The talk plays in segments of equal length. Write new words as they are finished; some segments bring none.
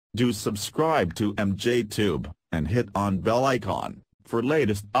Do subscribe to MJTube and hit on bell icon for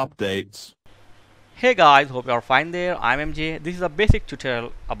latest updates. Hey guys, hope you are fine there. I'm MJ. This is a basic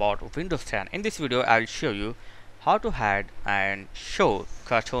tutorial about Windows 10. In this video, I will show you how to add and show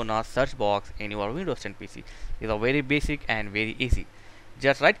Cortana search box in your Windows 10 PC. It's a very basic and very easy.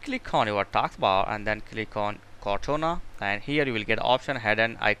 Just right click on your taskbar and then click on Cortana, and here you will get option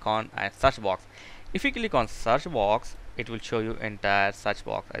hidden icon and search box. If you click on search box, it will show you entire search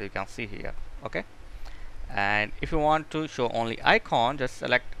box as you can see here. Okay, and if you want to show only icon, just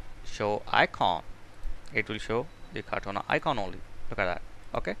select show icon. It will show the Cortana icon only. Look at that.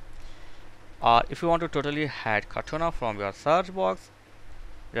 Okay, if you want to totally hide Cortana from your search box,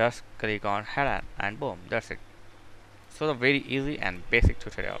 just click on hidden and boom, that's it. So the very easy and basic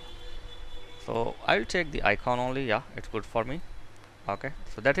tutorial. So I will take the icon only. Yeah, it's good for me. Okay,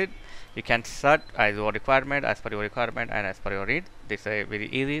 so that's it. You can set as your requirement, as per your requirement and as per your need. This is very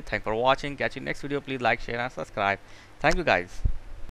easy. Thanks for watching. Catch you next video. Please like, share and subscribe. Thank you guys.